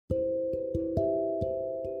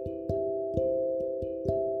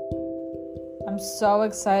so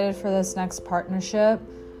excited for this next partnership.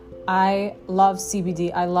 I love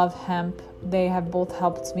CBD. I love hemp. They have both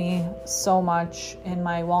helped me so much in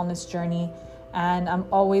my wellness journey. And I'm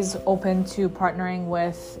always open to partnering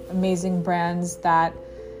with amazing brands that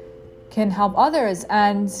can help others.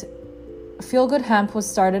 And Feel Good Hemp was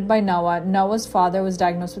started by Noah. Noah's father was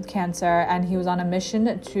diagnosed with cancer and he was on a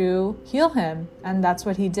mission to heal him. And that's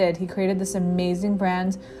what he did. He created this amazing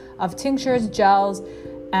brand of tinctures, gels,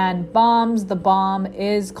 and balms. The balm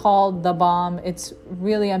is called The Balm. It's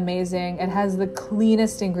really amazing. It has the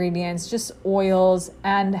cleanest ingredients, just oils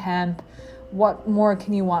and hemp. What more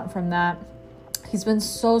can you want from that? He's been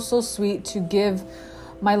so sweet to give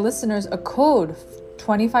my listeners a code,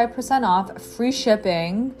 25% off, free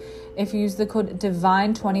shipping, if you use the code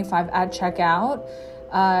DIVINE25 at checkout.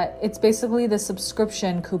 It's basically the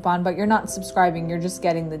subscription coupon, but you're not subscribing, you're just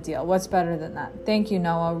getting the deal. What's better than that? Thank you,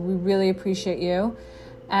 Noah. We really appreciate you.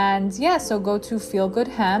 And yeah, so go to Feel Good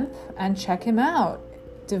Hemp and check him out.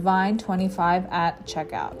 Divine25 at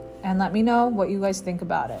checkout. And let me know what you guys think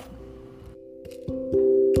about it.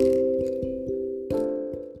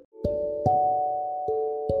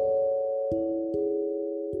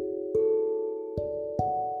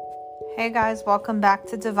 Hey guys, welcome back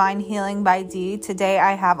to Divine Healing by D. Today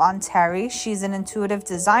I have on Terri. She's an intuitive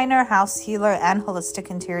designer, house healer, and holistic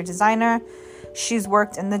interior designer. She's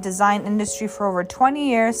worked in the design industry for over 20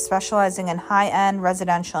 years, specializing in high-end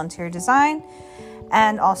residential interior design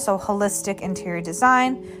and also holistic interior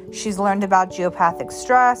design. She's learned about geopathic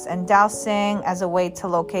stress and dowsing as a way to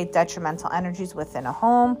locate detrimental energies within a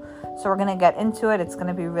home. So we're going to get into it. It's going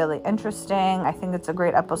to be really interesting. I think it's a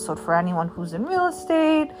great episode for anyone who's in real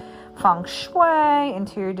estate, feng shui,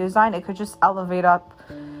 interior design. It could just elevate up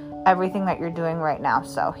everything that you're doing right now.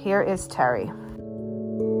 So here is Terri.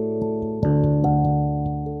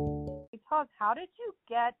 Tell us, how did you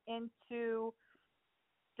get into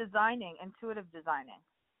designing, intuitive designing?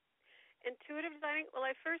 Intuitive designing? Well,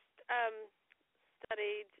 I first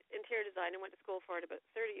studied interior design and went to school for it about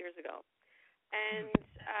 30 years ago. And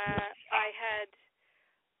I had,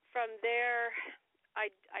 from there, I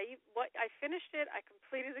finished it. I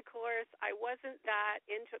completed the course. I wasn't that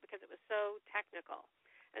into it because it was so technical.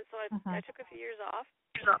 And so I took a few years off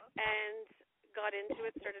and got into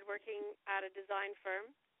it, started working at a design firm.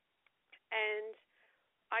 And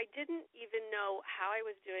I didn't even know how I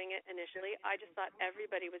was doing it initially. I just thought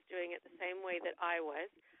everybody was doing it the same way that I was.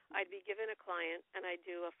 I'd be given a client, and I'd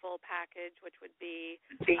do a full package, which would be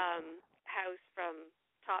house from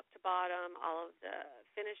top to bottom, all of the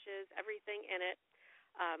finishes, everything in it,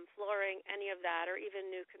 flooring, any of that, or even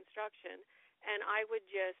new construction. And I would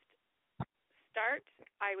just start.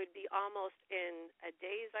 I would be almost in a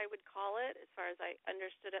daze, I would call it, as far as I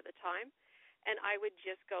understood at the time. And I would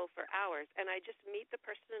just go for hours. And I just meet the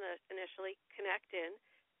person initially, connect in,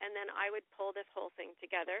 and then I would pull this whole thing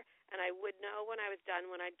together. And I would know when I was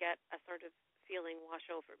done, when I'd get a sort of feeling wash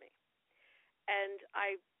over me. And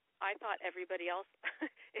I thought everybody else,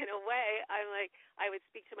 in a way, I would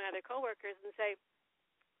speak to my other coworkers and say,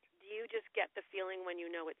 do you just get the feeling when you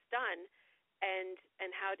know it's done? And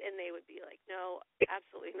they would be like, no,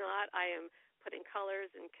 absolutely not. I am putting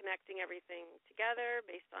colors and connecting everything together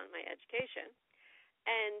based on my education.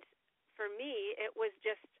 And for me, it was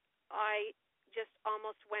just, I just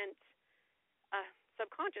almost went,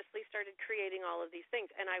 subconsciously started creating all of these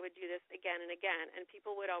things. And I would do this again and again. And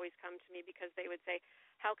people would always come to me because they would say,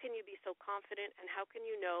 how can you be so confident and how can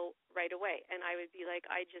you know right away? And I would be like,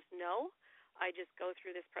 I just know. I just go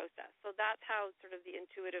through this process. So that's how sort of the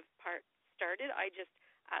intuitive part started. I just,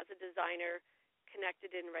 as a designer,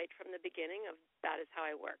 connected in right from the beginning of that is how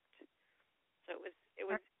I worked. So it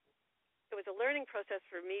was a learning process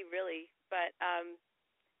for me, really, but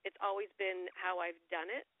it's always been how I've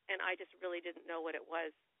done it, and I just really didn't know what it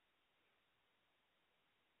was.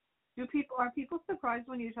 Are people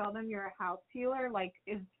surprised when you tell them you're a house healer? Like,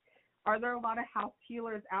 are there a lot of house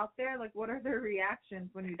healers out there? Like, what are their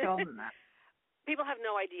reactions when you tell them that? People have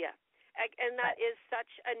no idea. And that is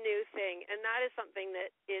such a new thing, and that is something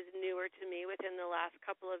that is newer to me within the last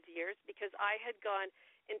couple of years, because I had gone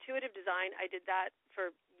intuitive design. I did that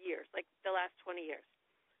for years, like the last 20 years.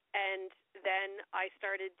 And then I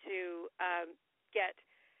started to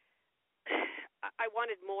I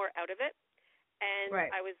wanted more out of it, and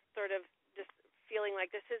I was sort of just feeling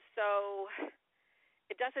like this is so,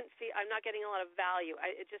 it doesn't feel, I'm not getting a lot of value.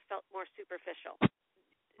 It just felt more superficial.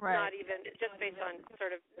 Right. Not even, just based on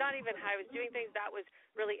sort of, not even how I was doing things. That was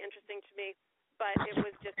really interesting to me, but it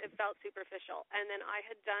was just, it felt superficial. And then I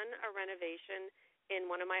had done a renovation in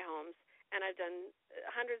one of my homes, and I've done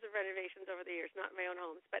hundreds of renovations over the years, not my own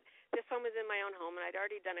homes, but this home was in my own home, and I'd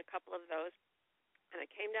already done a couple of those. And I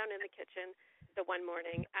came down in the kitchen the one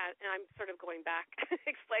morning, and I'm sort of going back,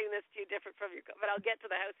 explaining this to you different from you, but I'll get to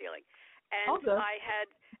the house healing. And Okay. I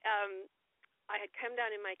had come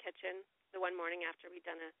down in my kitchen the one morning after we'd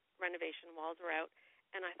done a renovation, walls were out,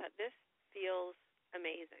 and I thought, this feels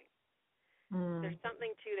amazing. There's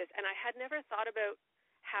something to this. And I had never thought about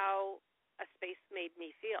how a space made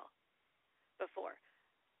me feel before.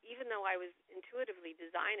 Even though I was intuitively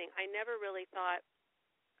designing, I never really thought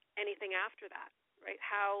anything after that, right?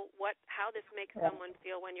 How this makes someone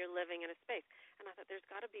feel when you're living in a space. And I thought, there's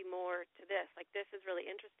got to be more to this. Like, this is really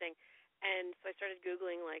interesting. And so I started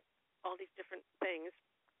Googling, like, all these different things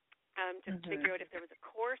to figure out if there was a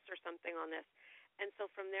course or something on this. And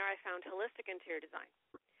so from there, I found holistic interior design.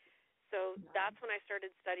 So that's when I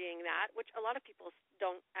started studying that, which a lot of people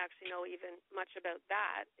don't actually know even much about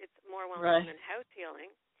that. It's more well-known than house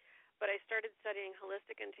healing. But I started studying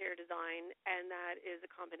holistic interior design, and that is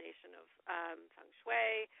a combination of feng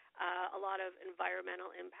shui, a lot of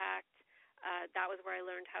environmental impact. That was where I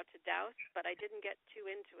learned how to douse, but I didn't get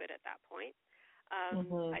too into it at that point.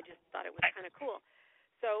 I just thought it was kind of cool.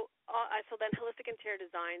 So then holistic interior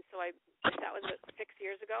design, that was about 6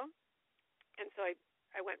 years ago. And so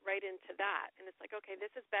I went right into that, and it's like, okay,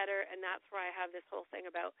 this is better, and that's where I have this whole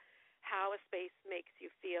thing about how a space makes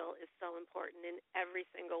you feel is so important in every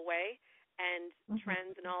single way, and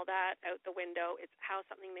trends and all that out the window. It's how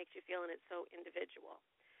something makes you feel, and it's so individual.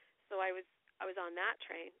 So I was on that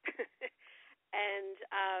train. And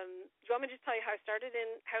do you want me to just tell you how I started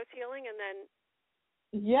in house healing, and then?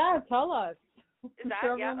 Yeah, tell us. Is that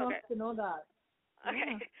Everyone okay? wants to know that.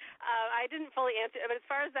 Okay. Yeah. I didn't fully answer, but as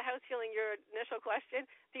far as the house healing, your initial question,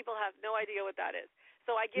 people have no idea what that is.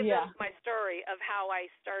 So I give them my story of how I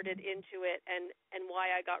started into it and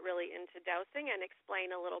why I got really into dowsing, and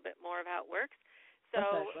explain a little bit more of how it works.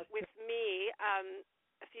 So with me,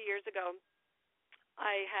 a few years ago,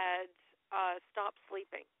 I had stopped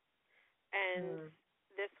sleeping. And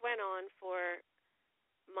this went on for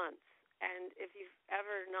months. And if you've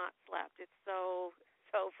ever not slept, it's so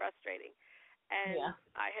frustrating. And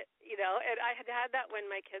I had that when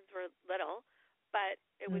my kids were little, but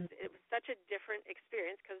it was such a different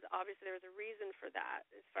experience, because obviously there was a reason for that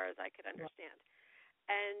as far as I could understand.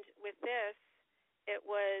 And with this, it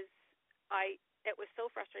was so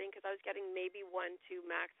frustrating, because I was getting maybe 1 to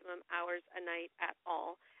maximum hours a night at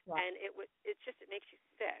all, and it makes you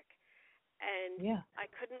sick. And I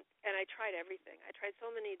couldn't, and I tried everything. I tried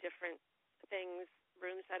so many different things,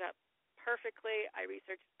 room set up perfectly. I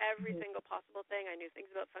researched every single possible thing. I knew things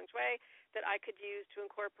about feng shui that I could use to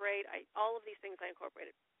incorporate. All of these things I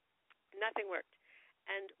incorporated. Nothing worked.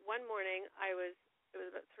 And one morning, it was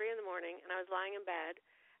about 3 a.m, and I was lying in bed,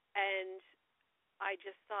 and I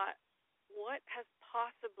just thought, what has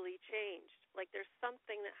possibly changed? Like, there's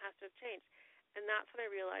something that has to have changed. And that's when I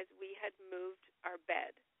realized we had moved our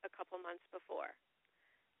bed a couple months before.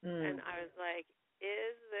 And I was like,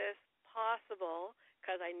 is this possible?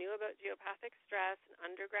 Because I knew about geopathic stress and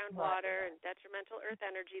underground water and detrimental earth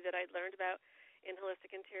energy that I'd learned about in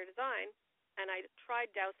holistic interior design. And I tried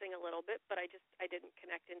dowsing a little bit, but I didn't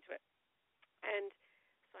connect into it. And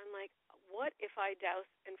so I'm like, what if I douse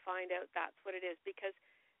and find out that's what it is? Because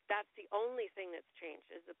that's the only thing that's changed,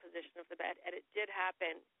 is the position of the bed. And it did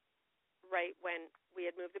happen right when we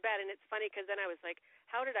had moved the bed. And it's funny, because then I was like,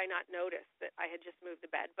 how did I not notice that I had just moved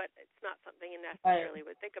the bed? But it's not something you necessarily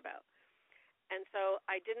would think about. And so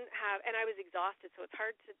I didn't have, and I was exhausted, so it's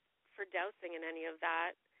hard for dowsing in any of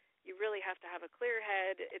that. You really have to have a clear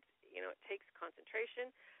head. It takes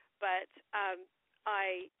concentration. But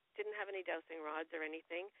I didn't have any dowsing rods or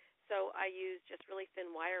anything, so I used just really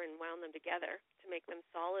thin wire and wound them together to make them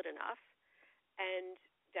solid enough, and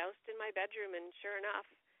doused in my bedroom, and sure enough,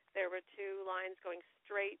 there were 2 lines going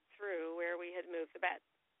straight through where we had moved the bed.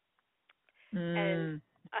 And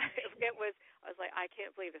I was like, I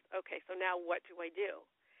can't believe this. Okay, so now what do I do?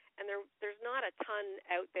 And there's not a ton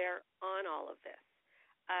out there on all of this.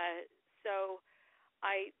 So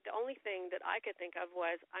the only thing that I could think of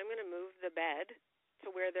was, I'm going to move the bed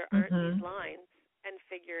to where there aren't these lines and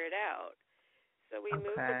figure it out. So we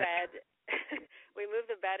moved the bed. We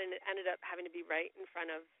moved the bed, and it ended up having to be right in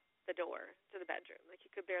front of the door to the bedroom. Like,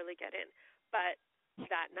 you could barely get in. But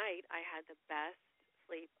that night, I had the best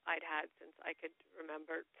sleep I'd had since I could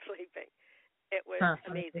remember sleeping. It was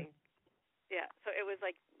amazing. Yeah, so it was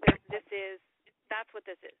like, that's what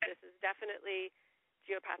this is. This is definitely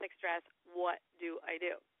geopathic stress. What do I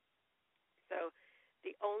do? So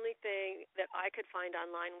the only thing that I could find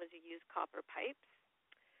online was you use copper pipes,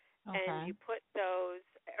 and you put those,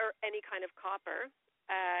 or any kind of copper,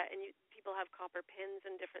 and people have copper pins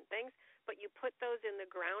and different things, but you put those in the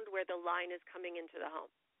ground where the line is coming into the home.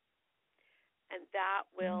 And that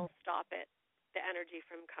will stop the energy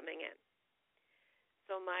from coming in.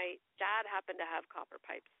 So my dad happened to have copper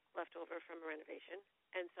pipes left over from a renovation,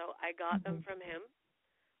 and so I got them from him,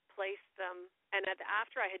 placed them, and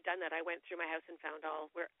after I had done that, I went through my house and found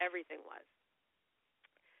where everything was.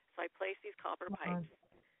 So I placed these copper pipes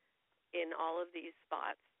in all of these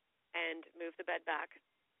spots and moved the bed back,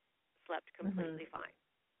 slept completely fine,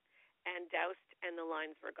 and doused, and the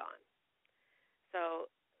lines were gone.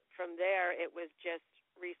 So from there, it was just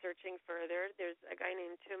researching further. There's a guy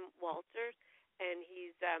named Tim Walters, and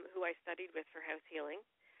he's who I studied with for house healing.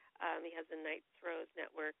 He has the Night Throws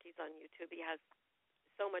Network. He's on YouTube. He has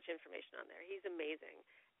so much information on there. He's amazing.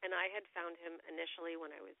 And I had found him initially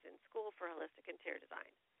when I was in school for holistic interior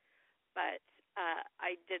design. But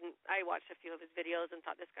I watched a few of his videos and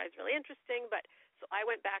thought this guy's really interesting. But so I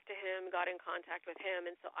went back to him, got in contact with him,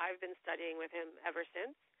 and so I've been studying with him ever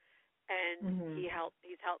since. And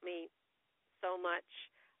he's helped me so much.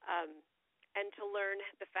 And to learn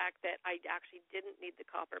the fact that I actually didn't need the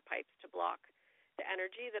copper pipes to block the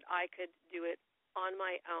energy, that I could do it on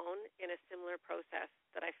my own in a similar process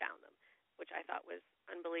that I found them, which I thought was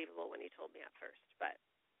unbelievable when he told me at first. But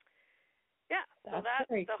yeah, so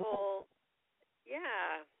that's the whole,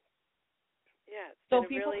 yeah. So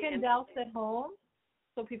people really can douse at home?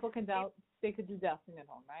 So people can douse, they could do dousing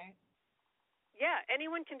at home, right? Yeah,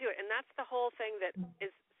 anyone can do it. And that's the whole thing that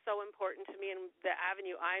is so important to me, and the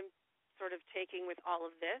avenue I'm sort of taking with all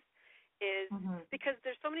of this is because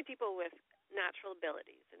there's so many people with natural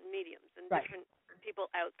abilities and mediums and different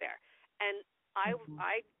people out there. And I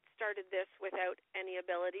started this without any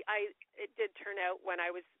ability. It did turn out when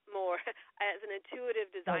I was more as an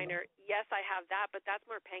intuitive designer. Yes, I have that, but that's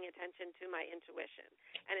more paying attention to my intuition,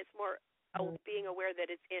 and it's more being aware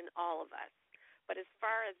that it's in all of us. But as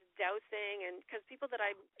far as dowsing, and because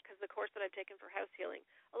the course that I've taken for house healing,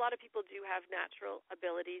 a lot of people do have natural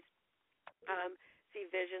abilities, see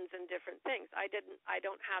visions and different things. I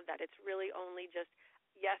don't have that. It's really only just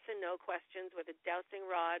yes and no questions with a dowsing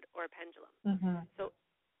rod or a pendulum. So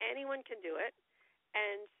anyone can do it,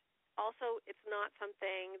 and also it's not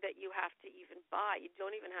something that you have to even buy. You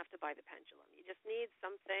don't even have to buy the pendulum. You just need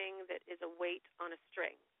something that is a weight on a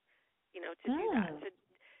string, to do that. So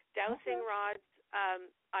dowsing rods,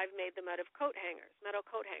 I've made them out of metal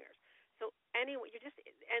coat hangers. So anyway,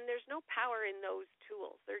 and there's no power in those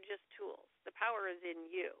tools. They're just tools. The power is in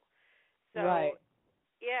you. So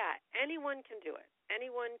yeah, anyone can do it.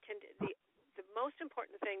 Anyone can. The most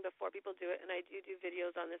important thing before people do it, and I do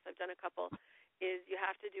videos on this, I've done a couple, is you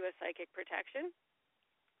have to do a psychic protection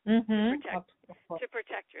to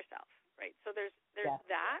protect yourself, right? So there's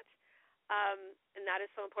that, and that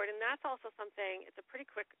is so important. And that's also something, it's a pretty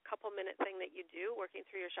quick couple-minute thing that you do, working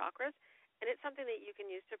through your chakras, and it's something that you can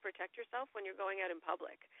use to protect yourself when you're going out in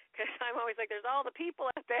public. Because I'm always like, there's all the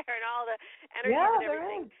people out there and all the energy and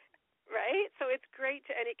everything, right? So it's great,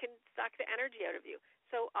 and it can suck the energy out of you.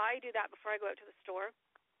 So I do that before I go out to the store.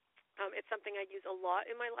 It's something I use a lot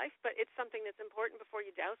in my life, but it's something that's important before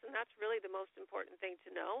you douse, and that's really the most important thing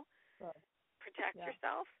to know. Protect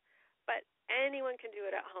yourself. But anyone can do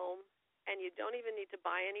it at home, and you don't even need to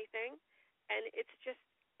buy anything. And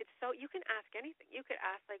you can ask anything. You could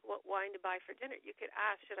ask, like, what wine to buy for dinner. You could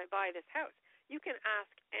ask, should I buy this house? You can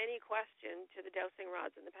ask any question to the dowsing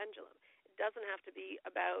rods and the pendulum. It doesn't have to be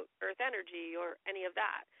about earth energy or any of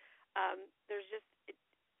that.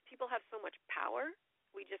 People have so much power.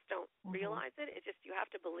 We just don't realize it. It's just, you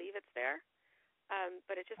have to believe it's there.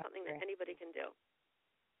 But it's just something that anybody can do.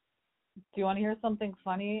 Do you want to hear something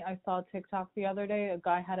funny? I saw a TikTok the other day. A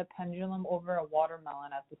guy had a pendulum over a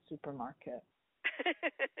watermelon at the supermarket.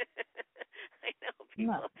 I know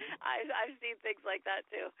people. I've seen things like that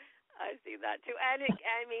too. I've seen that too, and it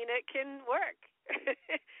can work,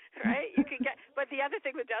 right? You can but the other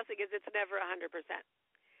thing with dowsing is it's never 100%.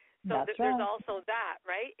 So there's also that,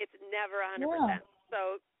 right? It's never 100%.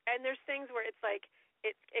 So, and there's things where it's like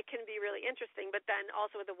it can be really interesting, but then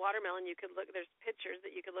also with the watermelon, you could look. There's pictures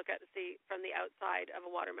that you could look at to see from the outside of a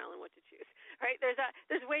watermelon what to choose, right? There's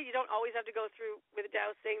a way. You don't always have to go through with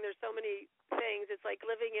dowsing. There's so many things. It's like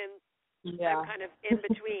living in. I'm kind of in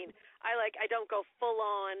between. I don't go full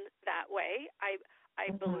on that way. I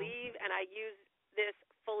believe and I use this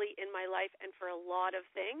fully in my life and for a lot of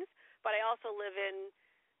things, but I also live in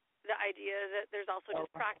the idea that there's also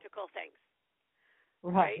just practical things.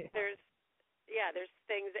 Right? There's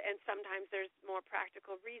things, and sometimes there's more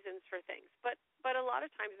practical reasons for things. But a lot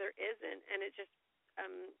of times there isn't, and it's just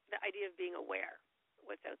the idea of being aware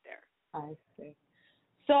what's out there. I see.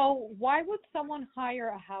 So why would someone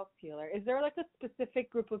hire a house healer? Is there like a specific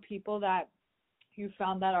group of people that you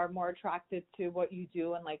found that are more attracted to what you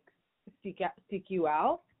do and like seek you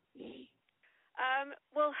out?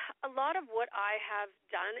 Well, a lot of what I have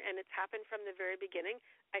done, and it's happened from the very beginning,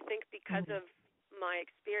 I think because of my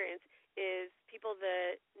experience, is people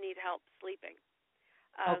that need help sleeping.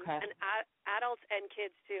 And adults and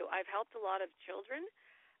kids too. I've helped a lot of children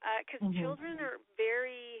because children are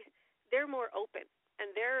they're more open,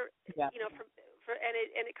 and they're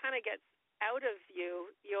and it kind of gets out of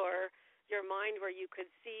your mind where you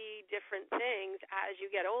could see different things as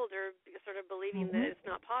you get older, sort of believing that it's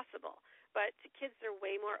not possible. But kids are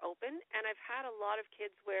way more open, and I've had a lot of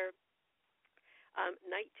kids where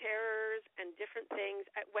night terrors and different things,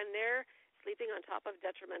 when they're sleeping on top of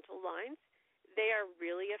detrimental lines, they are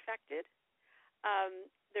really affected.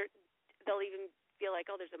 They'll even feel like,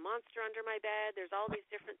 oh, there's a monster under my bed. There's all these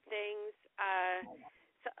different things.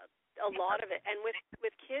 So a lot of it. And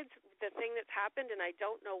with kids, the thing that's happened, and I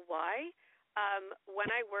don't know why, when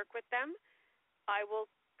I work with them, I will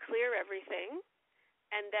clear everything,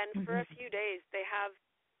 and then for a few days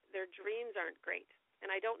their dreams aren't great.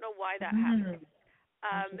 And I don't know why that happens.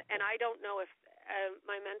 And I don't know if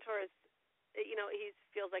my mentor is, he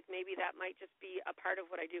feels like maybe that might just be a part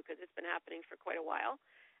of what I do because it's been happening for quite a while.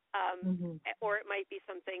 Or it might be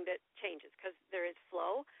something that changes because there is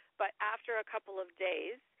flow. But after a couple of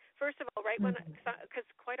days, first of all, right when, because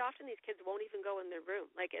quite often these kids won't even go in their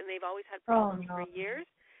room, and they've always had problems for years.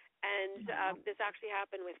 And this actually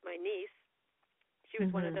happened with my niece. She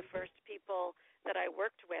was one of the first people that I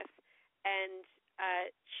worked with, and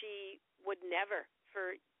she would never,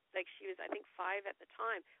 she was, I think, 5 at the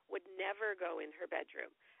time, would never go in her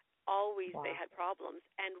bedroom. Always they had problems.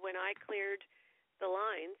 And when I cleared the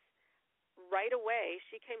lines, right away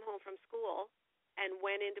she came home from school and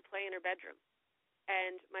went in to play in her bedroom.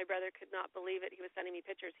 And my brother could not believe it. He was sending me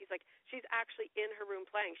pictures. He's like, she's actually in her room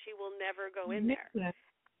playing. She will never go in there.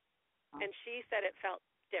 And she said it felt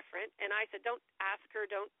different. And I said, don't ask her,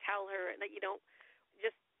 don't tell her, that you don't,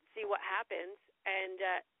 just see what happens. And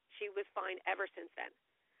she was fine ever since then.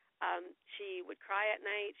 She would cry at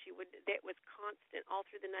night. It was constant all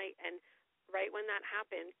through the night. And right when that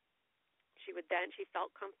happened, she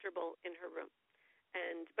felt comfortable in her room.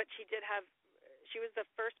 But she was the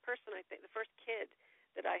first person, I think, the first kid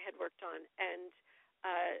that I had worked on. And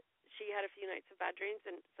she had a few nights of bad dreams,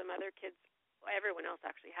 and some other kids, everyone else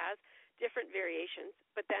actually has, different variations.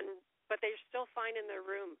 But they're still fine in their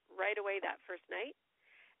room right away that first night.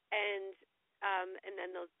 And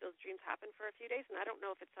then those dreams happen for a few days, and I don't know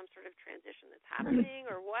if it's some sort of transition that's happening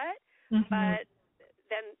or what, but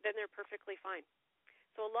then they're perfectly fine.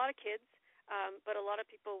 So a lot of kids, but a lot of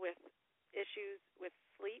people with issues with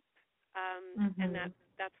sleep, and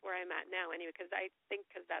that's where I'm at now anyway, because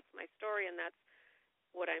that's my story, and that's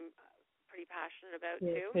what I'm pretty passionate about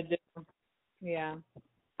too. Yeah.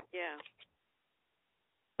 Yeah.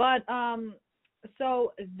 But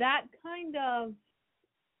so that kind of,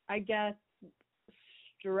 I guess,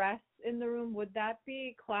 stress in the room, would that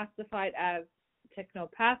be classified as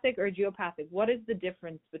technopathic or geopathic? What is the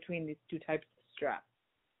difference between these two types of stress?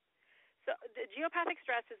 So the geopathic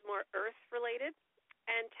stress is more earth-related,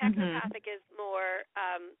 and technopathic is more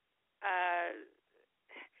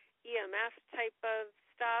EMF type of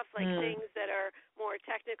stuff, like things that are more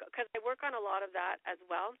technical, because I work on a lot of that as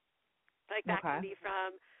well. Like that can be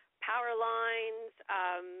from power lines.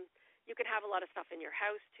 You can have a lot of stuff in your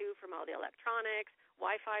house, too, from all the electronics.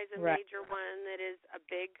 Wi-Fi is a major one that is a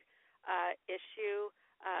big issue.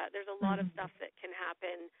 There's a lot of stuff that can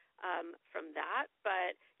happen from that.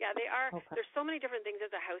 But, yeah, they are. There's so many different things as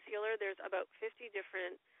a house healer. There's about 50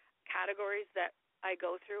 different categories that I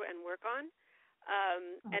go through and work on.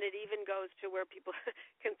 And it even goes to where people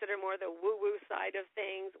consider more the woo-woo side of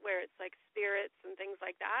things, where it's like spirits and things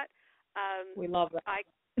like that. We love that.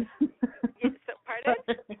 Pardon?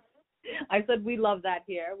 I said we love that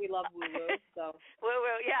here. We love woo-woo. So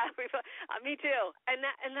woo-woo, yeah. Me too. And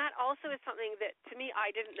that also is something that, to me, I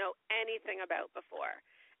didn't know anything about before.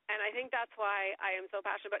 And I think that's why I am so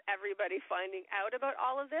passionate about everybody finding out about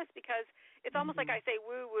all of this, because it's almost like I say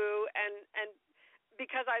woo-woo, and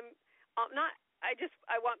because I'm not,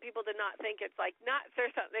 I want people to not think it's like nuts or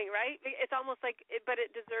something, right? It's almost like, but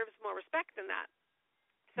it deserves more respect than that.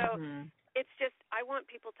 So it's just, I want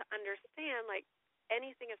people to understand, like,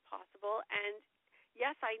 anything is possible. And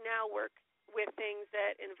yes, I now work with things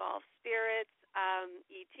that involve spirits,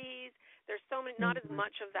 ETs. There's so many, not as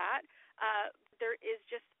much of that. There is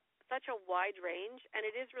just such a wide range, and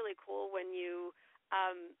it is really cool when you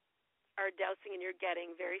are dowsing and you're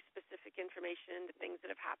getting very specific information, things that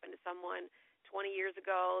have happened to someone 20 years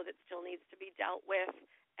ago that still needs to be dealt with,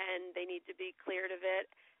 and they need to be cleared of it.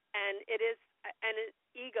 And it is, and the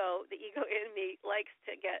ego in me likes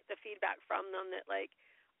to get the feedback from them that, like,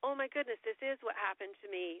 oh my goodness, this is what happened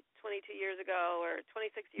to me 22 years ago or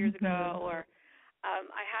 26 years ago. Or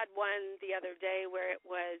I had one the other day where it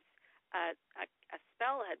was a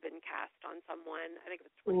spell had been cast on someone. I think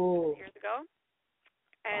it was 26 years ago.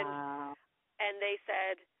 And and they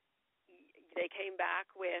said, they came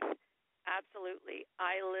back with, absolutely,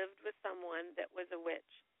 I lived with someone that was a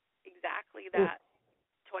witch. Exactly that.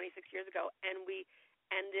 26 years ago, and we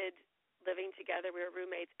ended living together. We were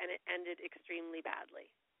roommates, and it ended extremely badly.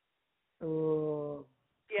 Oh,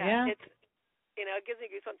 yeah. It's, it gives me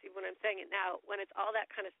goosebumps even when I'm saying it now, when it's all that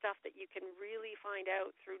kind of stuff that you can really find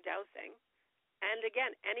out through dowsing. And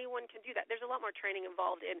again, anyone can do that. There's a lot more training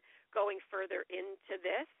involved in going further into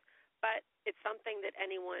this, but it's something that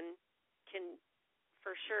anyone can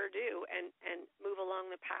for sure do and move along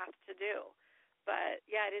the path to do. But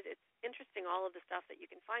yeah, it's interesting, all of the stuff that you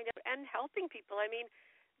can find out and helping people. I mean,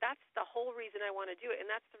 that's the whole reason I want to do it, and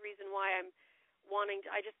that's the reason why I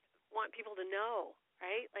just want people to know,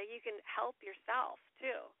 right? Like, you can help yourself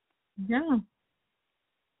too. Yeah.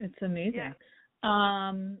 It's amazing.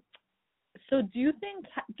 Yeah. So do you think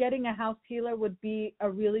getting a house healer would be a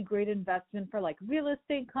really great investment for like real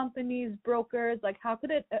estate companies, brokers? Like, how could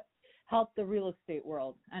it help the real estate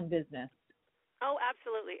world and business? Oh,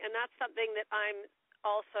 absolutely. And that's something that I'm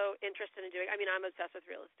also interested in doing. I mean, I'm obsessed with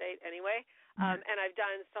real estate anyway, and I've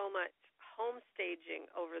done so much home staging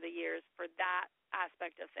over the years for that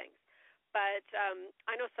aspect of things. But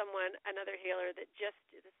I know another healer that this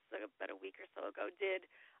is about a week or so ago, did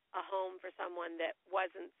a home for someone that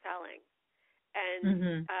wasn't selling,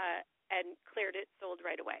 and cleared it, sold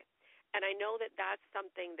right away. And I know that that's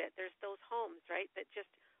something that there's those homes, right, that just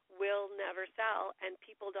will never sell, and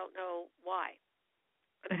people don't know why.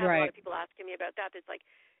 And I have a lot of people asking me about that. It's like,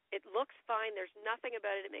 it looks fine. There's nothing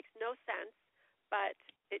about it. It makes no sense, but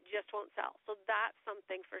it just won't sell. So that's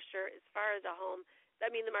something for sure. As far as a home,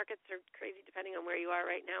 I mean, the markets are crazy depending on where you are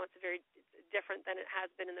right now. It's different than it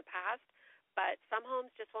has been in the past. But some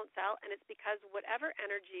homes just won't sell, and it's because whatever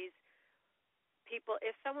energies people,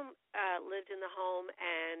 if someone lived in the home,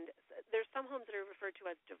 and there's some homes that are referred to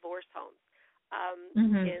as divorce homes.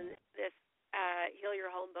 In this Heal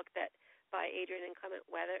Your Home book that by Adrian and Clement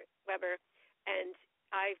Weber, and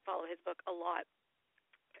I follow his book a lot,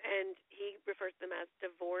 and he refers to them as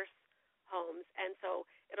divorce homes. And so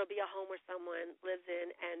it'll be a home where someone lives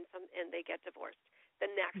in and they get divorced. The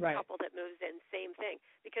next couple that moves in, same thing,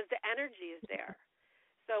 because the energy is there.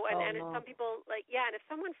 So and some people, like, and if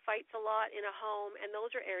someone fights a lot in a home, and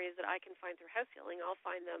those are areas that I can find through house healing, I'll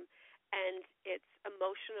find them, and it's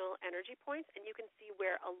emotional energy points, and you can see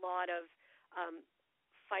where a lot of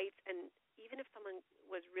fights, and even if someone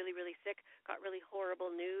was really, really sick, got really horrible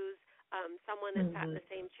news, someone that sat in the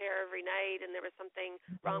same chair every night and there was something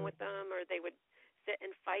wrong with them, or they would sit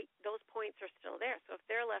and fight, those points are still there. So if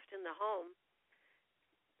they're left in the home,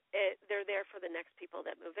 they're there for the next people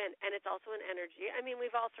that move in. And it's also an energy. I mean,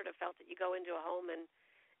 we've all sort of felt that you go into a home and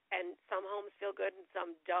some homes feel good and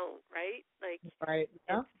some don't, right? Like,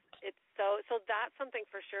 yeah. It's so that's something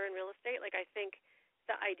for sure in real estate. Like, I think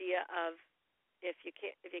the idea of if you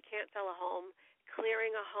can't sell a home,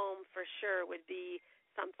 clearing a home for sure would be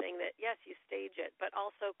something that, yes, you stage it, but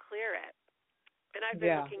also clear it. And I've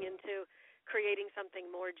been looking into creating something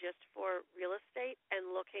more just for real estate, and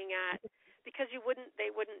looking at, because they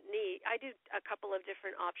wouldn't need, I do a couple of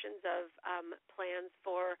different options of plans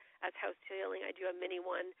for as house healing. I do a mini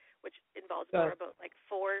one, which involves more about like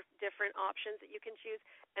 4 different options that you can choose,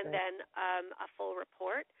 and then a full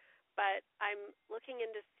report. But I'm looking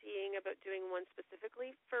into seeing about doing one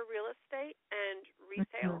specifically for real estate and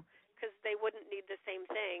resale, because they wouldn't need the same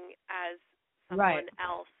thing as someone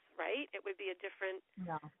else, right? It would be a different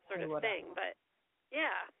sort of thing. But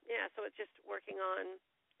so it's just working on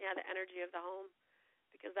the energy of the home,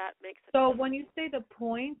 because that makes it. So when you say the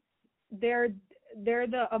points, they're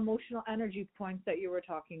the emotional energy points that you were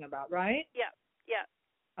talking about, right? Yeah.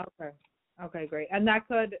 Okay, great. And that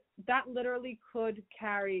literally could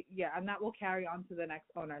carry, and that will carry on to the next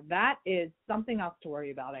owner. That is something else to worry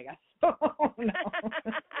about, I guess. Oh, no.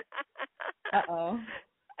 Uh-oh.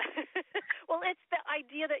 Well, it's the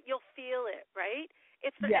idea that you'll feel it, right?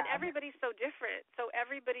 And everybody's so different. So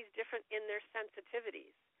everybody's different in their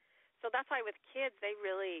sensitivities. So that's why with kids, they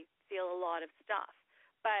really feel a lot of stuff.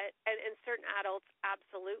 But and certain adults,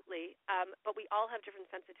 absolutely. But we all have different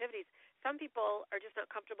sensitivities. Some people are just not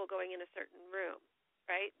comfortable going in a certain room,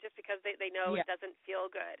 right? Just because they know it doesn't feel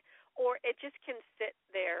good. Or it just can sit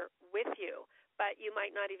there with you, but you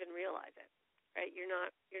might not even realize it. right? You're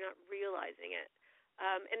not realizing it.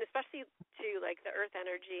 And especially too, like the earth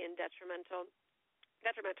energy and detrimental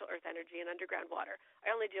earth energy and underground water. I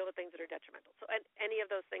only deal with things that are detrimental. So any of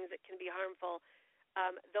those things that can be harmful,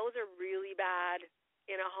 those are really bad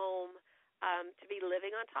in a home to be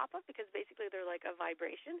living on top of, because basically they're like a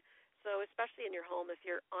vibration. So especially in your home, if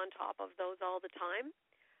you're on top of those all the time,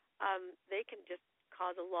 they can just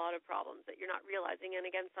cause a lot of problems that you're not realizing. And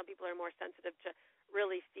again, some people are more sensitive to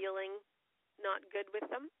really feeling not good with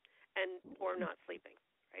them, or not sleeping,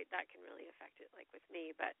 right? That can really affect it, like with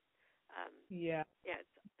me. But yeah, it's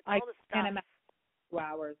I all the can't stuff. imagine 2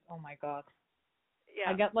 hours. Oh my God. Yeah,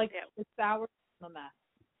 I get like yeah. 6 hours in a mess.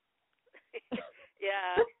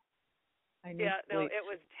 Yeah, I need yeah. No, sleep. it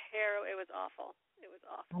was terrible. It was awful. It was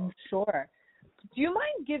awful. I'm sure. Do you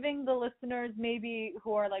mind giving the listeners, maybe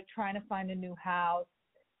who are like trying to find a new house,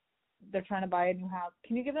 they're trying to buy a new house,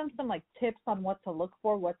 can you give them some like tips on what to look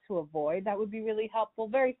for, what to avoid? That would be really helpful.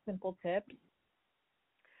 Very simple tips.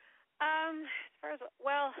 As far as,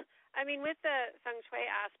 well, I mean, with the feng shui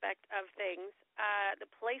aspect of things, the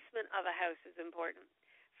placement of a house is important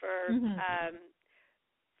for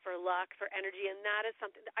luck, for energy, and that is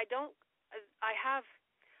something that I have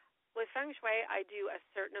with feng shui. I do a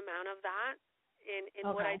certain amount of that in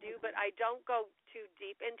what I do, but I don't go too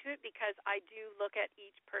deep into it, because I do look at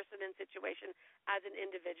each person and situation as an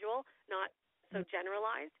individual, not so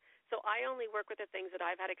generalized. So I only work with the things that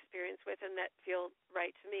I've had experience with and that feel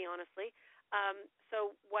right to me, honestly.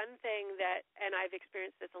 So one thing that, and I've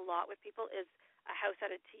experienced this a lot with people, is a house at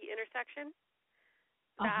a T intersection.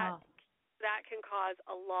 That can cause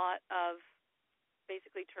a lot of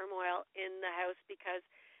basically turmoil in the house, because,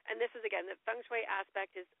 and this is again, the feng shui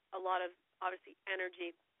aspect is a lot of obviously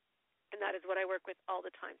energy, and that is what I work with all the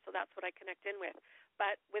time. So that's what I connect in with.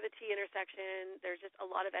 But with a T intersection, there's just a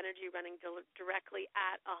lot of energy running directly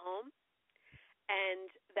at a home, and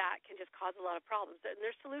that can just cause a lot of problems. And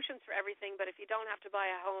there's solutions for everything, but if you don't have to buy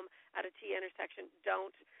a home at a T intersection,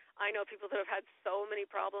 don't. I know people that have had so many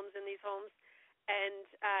problems in these homes, and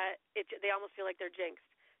they almost feel like they're jinxed.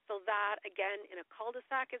 So that, again, in a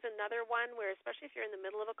cul-de-sac is another one where, especially if you're in the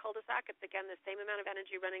middle of a cul-de-sac, it's, again, the same amount of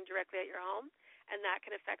energy running directly at your home, and that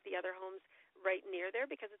can affect the other homes right near there,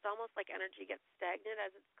 because it's almost like energy gets stagnant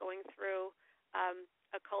as it's going through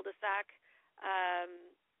a cul-de-sac,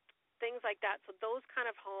 things like that. So those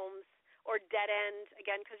kind of homes, or dead end,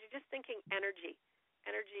 again, because you're just thinking energy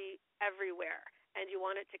everywhere, and you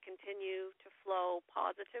want it to continue to flow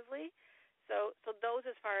positively. So those,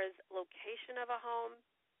 as far as location of a home.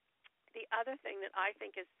 The other thing that I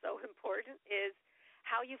think is so important is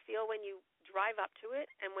how you feel when you drive up to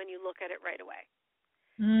it and when you look at it right away.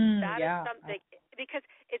 That is something, because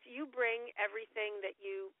if you bring everything that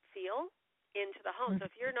you feel into the home, so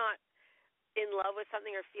if you're not in love with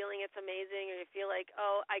something or feeling it's amazing, or you feel like,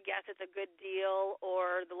 oh, I guess it's a good deal,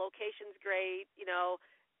 or the location's great,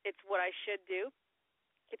 it's what I should do,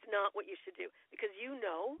 it's not what you should do, because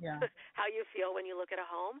how you feel when you look at a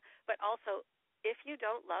home. But also, if you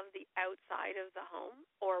don't love the outside of the home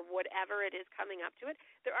or whatever it is coming up to it,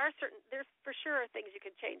 there's for sure things you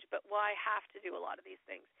can change, but why have to do a lot of these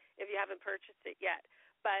things if you haven't purchased it yet?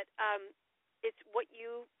 But it's what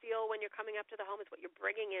you feel when you're coming up to the home is what you're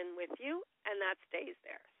bringing in with you, and that stays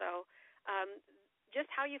there. So just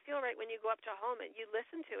how you feel right when you go up to a home, and you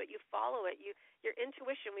listen to it, you follow it, your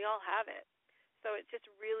intuition, we all have it. So it's just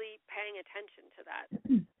really paying attention to that.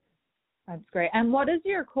 That's great. And what does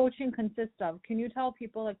your coaching consist of? Can you tell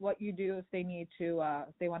people like what you do if they need to,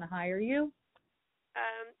 if they want to hire you?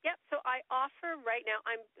 Yep. So I offer right now.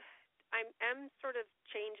 I am sort of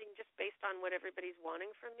changing just based on what everybody's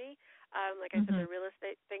wanting from me. Like I said, the real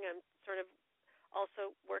estate thing, I'm sort of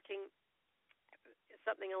also working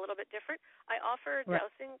something a little bit different. I offer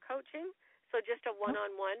dowsing coaching, so just a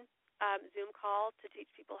one-on-one Zoom call to teach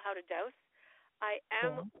people how to douse. I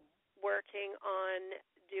am working on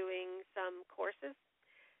doing some courses.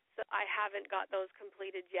 So I haven't got those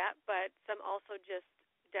completed yet, but some also just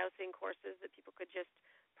dowsing courses that people could just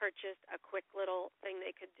purchase, a quick little thing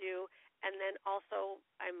they could do. And then also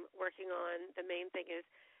I'm working on, the main thing is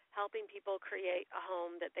helping people create a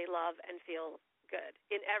home that they love and feel good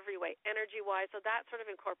in every way, energy-wise. So that sort of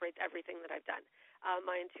incorporates everything that I've done,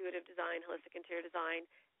 my intuitive design, holistic interior design,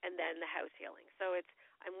 and then the house healing. So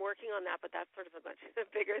I'm working on that, but that's sort of a much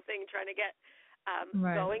bigger thing, trying to get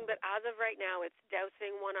going. But as of right now, it's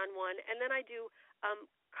dowsing one-on-one. And then I do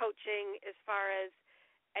coaching as far as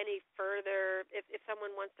any further, if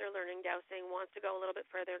someone, once they're learning dowsing, wants to go a little bit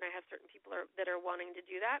further, and I have certain people that are wanting to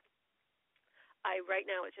do that, right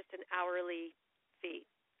now it's just an hourly fee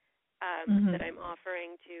that I'm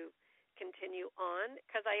offering to continue on,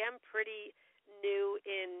 because I am pretty new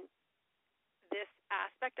in this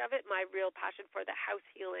aspect of it, my real passion for the house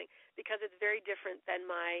healing, because it's very different than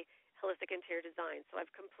my holistic interior design. So I've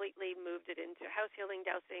completely moved it into house healing,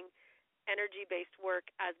 dowsing, energy-based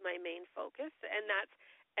work as my main focus, and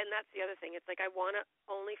that's the other thing. It's like I want to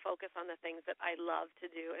only focus on the things that I love to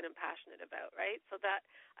do and am passionate about, right? So that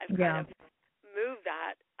I've kind of moved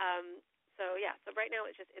that. So right now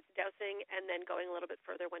it's dowsing, and then going a little bit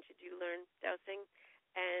further once you do learn dowsing,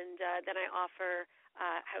 and then I offer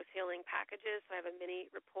house healing packages. So I have a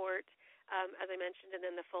mini report, as I mentioned, and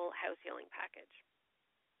then the full house healing package.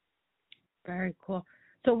 Very cool.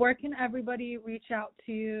 So where can everybody reach out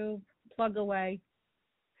to you? Plug away.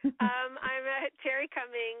 I'm at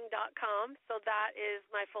terricumming.com, so that is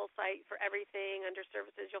my full site for everything. Under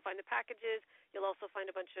services, you'll find the packages. You'll also find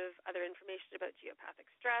a bunch of other information about geopathic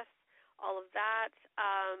stress, all of that.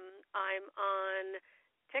 I'm on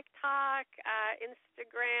TikTok,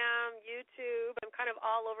 Instagram, YouTube. I'm kind of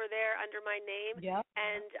all over there under my name. Yep.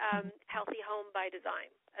 And Healthy Home by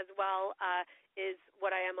Design as well is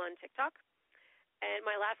what I am on TikTok. And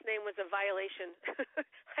my last name was a violation.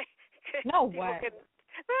 No way.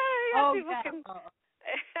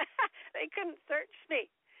 They couldn't search me.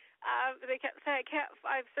 They kept saying,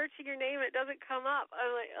 I'm searching your name, it doesn't come up.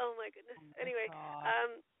 I'm like, oh my goodness. Anyway,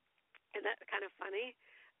 and that's kind of funny.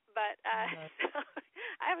 But so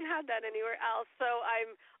I haven't had that anywhere else. So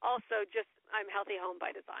I'm also I'm Healthy Home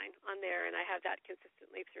by Design on there, and I have that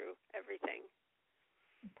consistently through everything.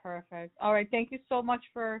 Perfect. All right. Thank you so much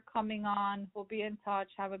for coming on. We'll be in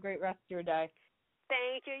touch. Have a great rest of your day.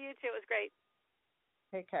 Thank you. You too. It was great.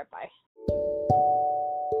 Take care. Bye.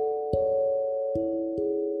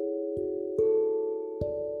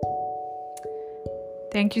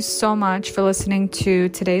 Thank you so much for listening to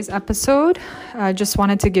today's episode. I just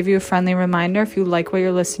wanted to give you a friendly reminder. If you like what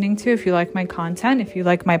you're listening to, if you like my content, if you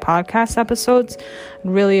like my podcast episodes,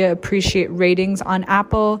 I'd really appreciate ratings on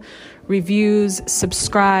Apple, reviews,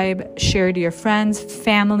 subscribe, share to your friends,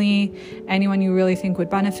 family, anyone you really think would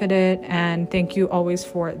benefit it. And thank you always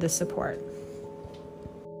for the support.